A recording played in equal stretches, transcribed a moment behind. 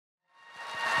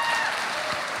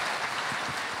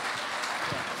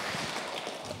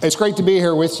It's great to be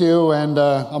here with you, and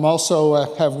I'm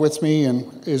also have with me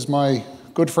is my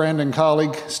good friend and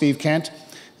colleague, Steve Kent.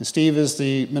 And Steve is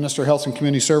the Minister of Health and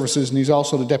Community Services, and he's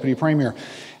also the Deputy Premier.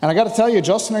 And I got to tell you,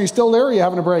 Justin, are you still there, or are you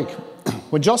having a break?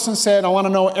 When Justin said, I want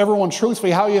to know everyone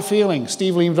truthfully, how are you feeling?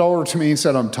 Steve leaned over to me and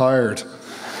said, I'm tired.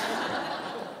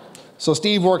 So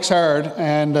Steve works hard,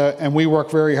 and we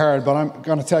work very hard, but I'm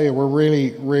going to tell you, we're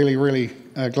really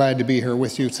glad to be here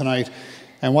with you tonight.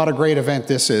 And what a great event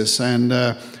this is. And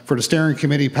for the steering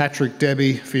committee, Patrick,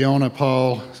 Debbie, Fiona,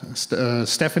 Paul,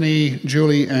 Stephanie,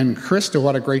 Julie, and Krista,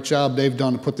 what a great job they've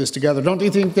done to put this together. Don't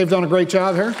you think they've done a great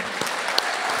job here?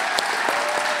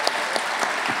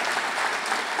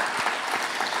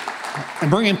 And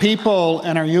bringing people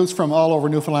and our youth from all over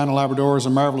Newfoundland and Labrador is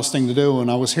a marvelous thing to do. And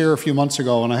I was here a few months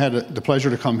ago, and I had the pleasure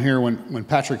to come here when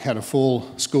Patrick had a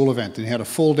full school event. And he had a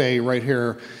full day right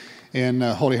here in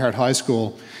Holy Heart High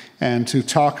School, and to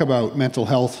talk about mental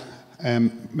health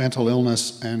and mental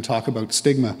illness and talk about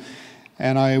stigma.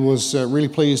 And I was really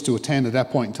pleased to attend at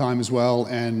that point in time as well,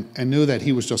 and knew that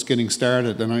he was just getting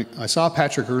started. And I saw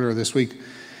Patrick earlier this week,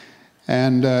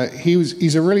 and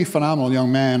he's a really phenomenal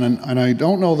young man, and I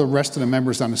don't know the rest of the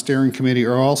members on the steering committee,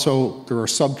 or also there are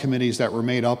subcommittees that were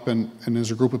made up, and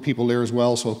there's a group of people there as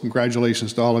well, so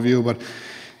congratulations to all of you. But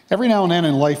every now and then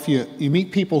in life you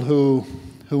meet people who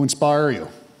inspire you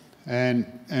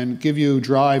and give you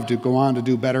drive to go on to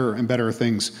do better and better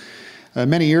things.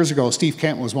 Many years ago, Steve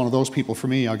Kent was one of those people for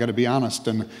me, I got to be honest.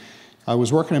 And I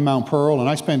was working in Mount Pearl, and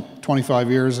I spent 25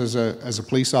 years as a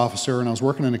police officer, and I was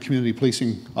working in a community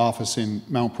policing office in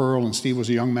Mount Pearl, and Steve was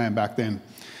a young man back then.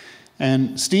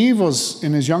 And Steve was,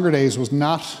 in his younger days, was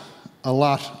not a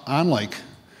lot unlike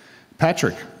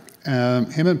Patrick.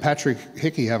 Him and Patrick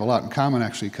Hickey have a lot in common,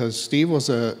 actually, because Steve was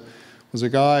a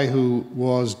guy who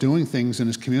was doing things in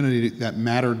his community that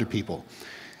mattered to people.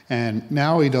 And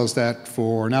now he does that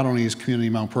for not only his community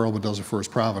in Mount Pearl, but does it for his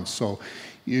province. So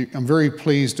I'm very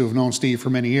pleased to have known Steve for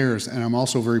many years, and I'm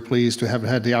also very pleased to have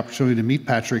had the opportunity to meet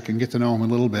Patrick and get to know him a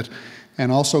little bit,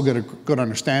 and also get a good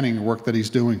understanding of the work that he's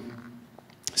doing.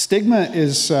 Stigma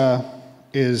is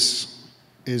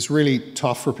really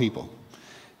tough for people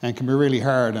and can be really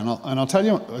hard. And I'll tell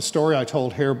you a story I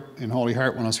told here in Holy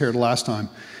Heart when I was here the last time.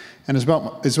 And it's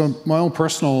my own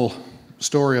personal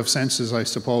story of senses, I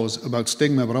suppose, about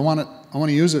stigma, but I want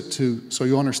to use it so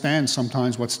you understand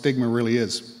sometimes what stigma really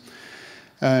is.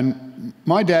 And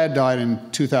my dad died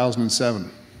in 2007,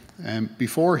 and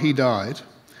before he died,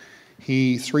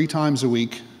 he 3 times a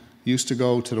week used to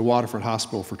go to the Waterford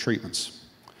Hospital for treatments.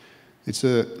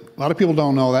 A lot of people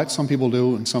don't know that, some people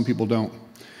do and some people don't.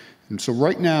 And so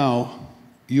right now,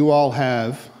 you all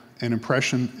have an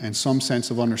impression and some sense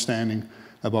of understanding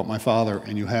about my father,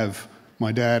 and you have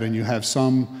my dad, and you have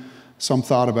some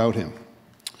thought about him.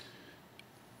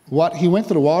 What he went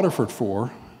to the Waterford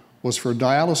for was for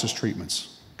dialysis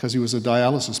treatments, because he was a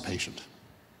dialysis patient.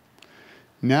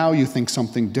 Now you think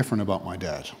something different about my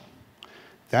dad.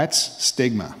 That's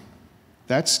stigma.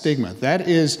 That's stigma. That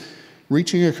is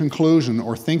reaching a conclusion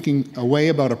or thinking a way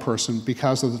about a person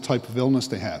because of the type of illness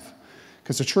they have.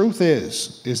 Because the truth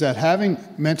is that having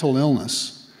mental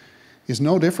illness is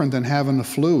no different than having the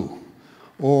flu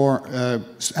or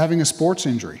having a sports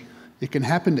injury. It can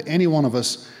happen to any one of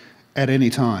us at any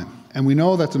time. And we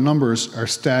know that the numbers are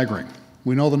staggering.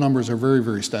 We know the numbers are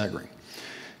very staggering.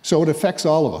 So it affects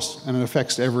all of us, and it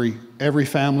affects every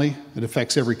family, it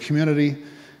affects every community,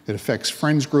 it affects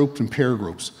friends groups and peer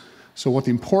groups. So what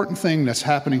the important thing that's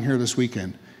happening here this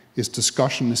weekend is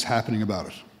discussion is happening about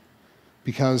it.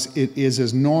 Because it is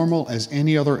as normal as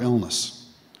any other illness.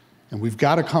 And we've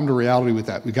got to come to reality with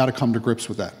that. We've got to come to grips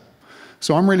with that.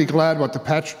 So I'm really glad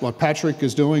what Patrick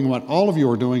is doing, what all of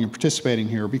you are doing and participating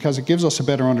here, because it gives us a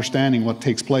better understanding of what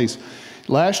takes place.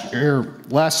 Last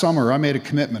summer, I made a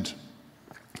commitment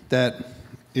that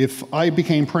if I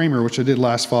became Premier, which I did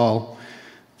last fall,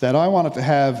 that I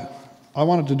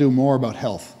wanted to do more about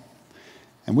health.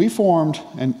 And we formed,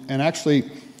 and actually,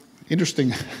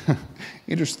 interesting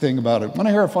thing about it. Want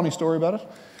to hear a funny story about it?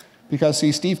 Because,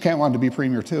 see, Steve Kent wanted to be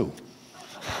Premier too.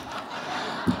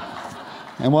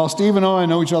 And while Steve and I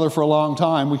know each other for a long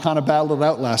time, we kind of battled it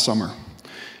out last summer.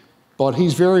 But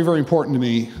he's very important to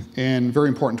me and very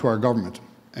important to our government.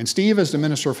 And Steve, as the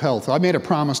Minister of Health, I made a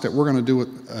promise that we're going to do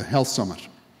a health summit,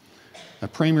 a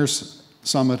Premier's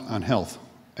Summit on Health.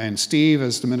 And Steve,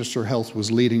 as the Minister of Health,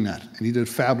 was leading that, and he did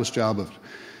a fabulous job of it.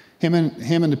 Him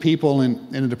and the people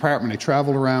in the department, they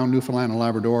traveled around Newfoundland and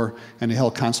Labrador, and they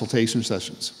held consultation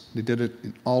sessions. They did it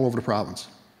all over the province.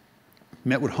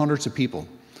 Met with hundreds of people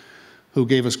who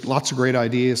gave us lots of great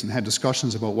ideas and had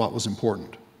discussions about what was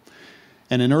important.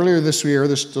 And then earlier this year,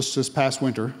 just this past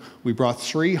winter, we brought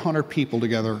 300 people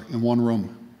together in one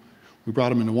room. We brought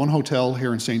them into one hotel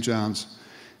here in St. John's.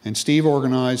 And Steve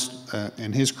organized,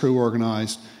 and his crew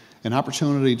organized, an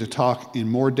opportunity to talk in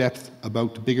more depth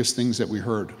about the biggest things that we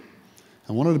heard.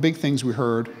 And one of the big things we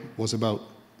heard was about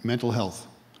mental health,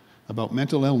 about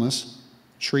mental illness,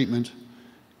 treatment,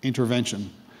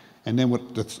 intervention. And then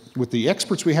with the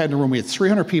experts we had in the room, we had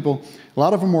 300 people. A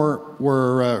lot of them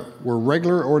were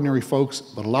regular, ordinary folks,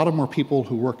 but a lot of them were people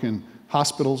who work in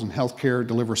hospitals and healthcare,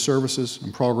 deliver services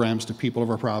and programs to people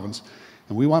of our province.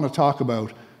 And we want to talk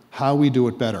about how we do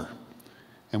it better.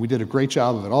 And we did a great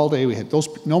job of it all day. We had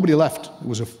nobody left.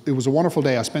 It was a wonderful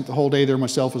day. I spent the whole day there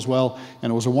myself as well,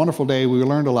 and it was a wonderful day. We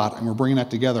learned a lot, and we're bringing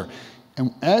that together.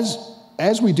 And as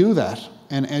we do that,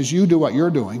 and as you do what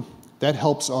you're doing, that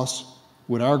helps us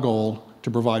with our goal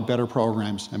to provide better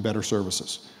programs and better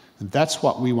services. And that's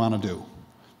what we want to do,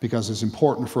 because it's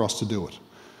important for us to do it.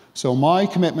 So my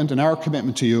commitment and our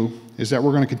commitment to you is that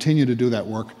we're going to continue to do that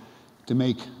work to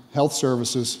make health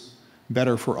services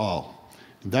better for all.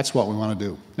 And that's what we want to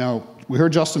do. Now, we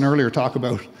heard Justin earlier talk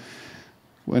about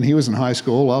when he was in high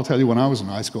school. Well, I'll tell you when I was in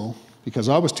high school, because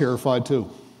I was terrified too.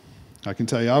 I can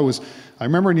tell you, I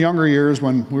remember in younger years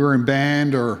when we were in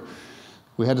band or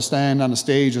we had to stand on the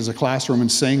stage as a classroom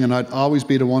and sing, and I'd always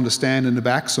be the one to stand in the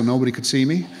back so nobody could see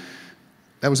me.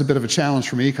 That was a bit of a challenge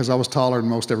for me because I was taller than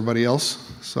most everybody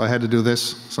else, so I had to do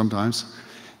this sometimes.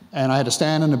 And I had to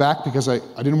stand in the back because I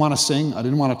didn't want to sing, I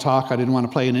didn't want to talk, I didn't want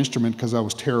to play an instrument because I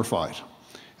was terrified.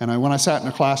 And when I sat in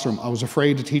a classroom, I was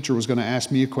afraid the teacher was going to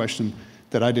ask me a question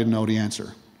that I didn't know the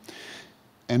answer.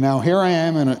 And now here I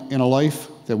am in a life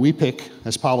that we pick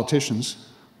as politicians,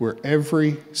 where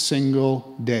every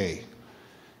single day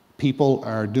people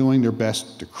are doing their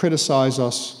best to criticize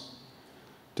us,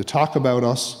 to talk about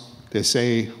us. They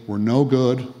say we're no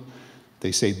good.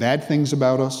 They say bad things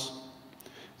about us.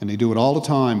 And they do it all the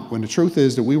time, when the truth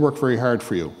is that we work very hard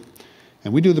for you.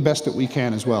 And we do the best that we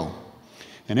can as well.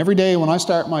 And every day when I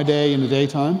start my day in the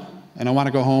daytime, and I want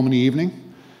to go home in the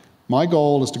evening, my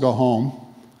goal is to go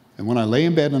home, and when I lay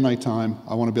in bed at nighttime,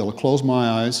 I want to be able to close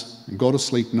my eyes and go to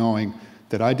sleep knowing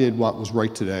that I did what was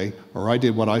right today, or I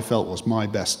did what I felt was my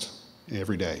best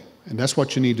every day. And that's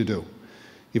what you need to do.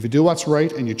 If you do what's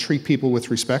right and you treat people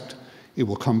with respect, it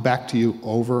will come back to you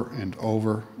over and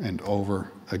over and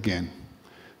over again.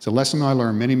 It's a lesson I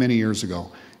learned many, many years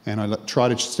ago, and I try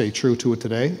to stay true to it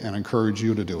today, and I encourage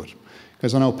you to do it.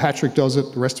 Because I know Patrick does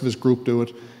it, the rest of his group do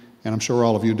it, and I'm sure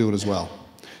all of you do it as well.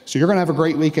 So you're going to have a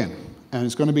great weekend, and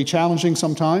it's going to be challenging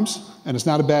sometimes, and it's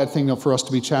not a bad thing for us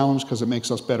to be challenged because it makes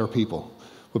us better people.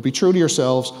 But be true to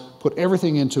yourselves, put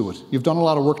everything into it. You've done a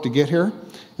lot of work to get here,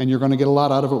 and you're going to get a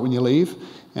lot out of it when you leave.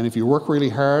 And if you work really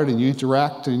hard and you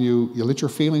interact and you let your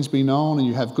feelings be known and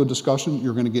you have good discussion,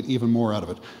 you're going to get even more out of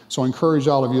it. So I encourage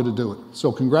all of you to do it.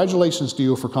 So congratulations to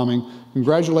you for coming.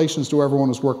 Congratulations to everyone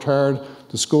who's worked hard.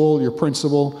 The school, your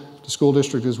principal, the school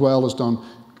district as well has done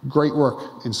great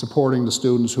work in supporting the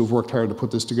students who've worked hard to put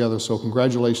this together. So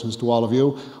congratulations to all of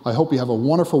you. I hope you have a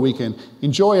wonderful weekend.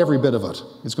 Enjoy every bit of it.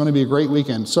 It's going to be a great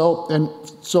weekend. So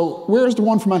where's the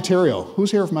one from Ontario?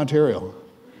 Who's here from Ontario?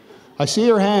 I see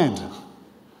your hand.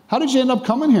 How did you end up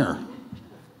coming here?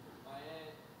 My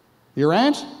aunt. Your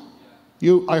aunt?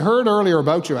 Yeah. I heard earlier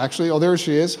about you, actually. Oh, there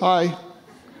she is. Hi.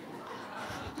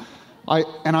 I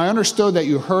understood that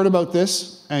you heard about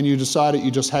this and you decided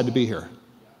you just had to be here.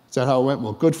 Is that how it went?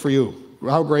 Well, good for you.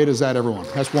 How great is that, everyone?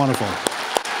 That's wonderful.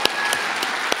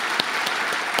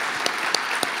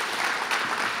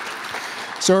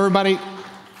 So everybody,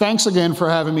 thanks again for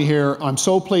having me here. I'm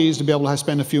so pleased to be able to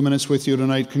spend a few minutes with you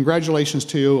tonight. Congratulations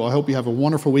to you. I hope you have a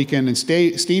wonderful weekend. And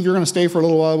Steve, you're going to stay for a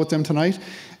little while with them tonight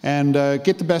and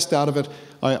get the best out of it.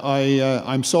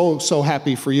 I'm so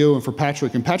happy for you and for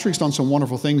Patrick. And Patrick's done some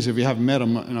wonderful things if you haven't met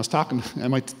him. And I was talking,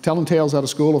 am I telling tales out of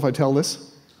school if I tell this?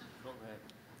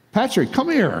 Patrick, come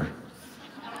here.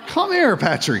 Come here,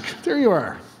 Patrick. There you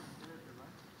are.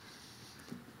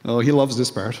 Oh, he loves this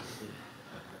part.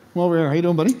 Well, over here. How you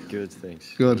doing, buddy? Good,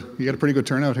 thanks. Good. You got a pretty good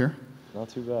turnout here. Not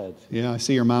too bad. Yeah, I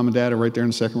see your mom and dad are right there in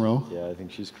the second row. Yeah, I think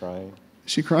she's crying.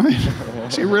 Is she crying?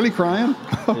 Is she really crying?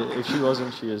 If she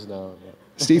wasn't, she is now. Yeah.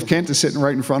 Steve Kent is sitting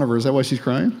right in front of her. Is that why she's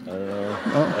crying? I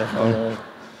don't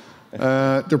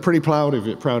know. They're pretty proud of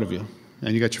you.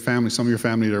 And you got your family, some of your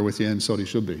family there with you, and so they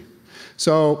should be.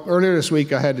 So earlier this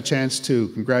week, I had the chance to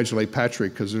congratulate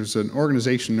Patrick because there's an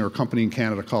organization or a company in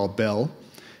Canada called Bell.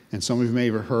 And some of you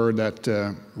may have heard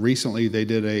that recently they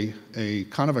did a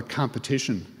kind of a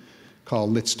competition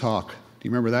called Let's Talk. Do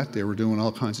you remember that? They were doing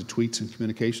all kinds of tweets and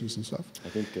communications and stuff. I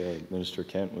think Minister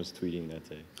Kent was tweeting that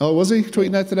day. Oh, was he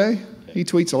tweeting that today? Yeah. He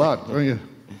tweets a lot. Oh, yeah.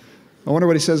 I wonder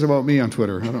what he says about me on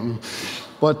Twitter. I don't know.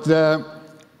 But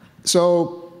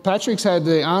so Patrick's had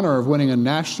the honor of winning a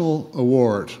national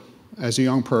award as a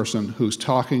young person who's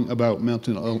talking about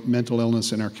mental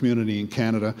illness in our community in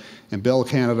Canada, and Bell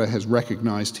Canada has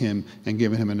recognized him and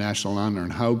given him a national honor.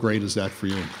 And how great is that for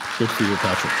you? Good for you,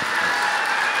 Patrick.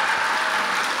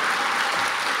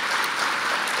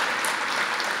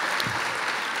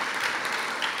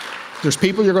 There's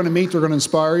people you're going to meet, they're going to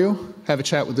inspire you. Have a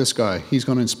chat with this guy. He's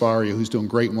going to inspire you. He's doing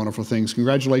great and wonderful things.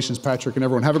 Congratulations, Patrick, and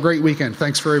everyone. Have a great weekend.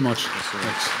 Thanks very much.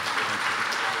 Thanks.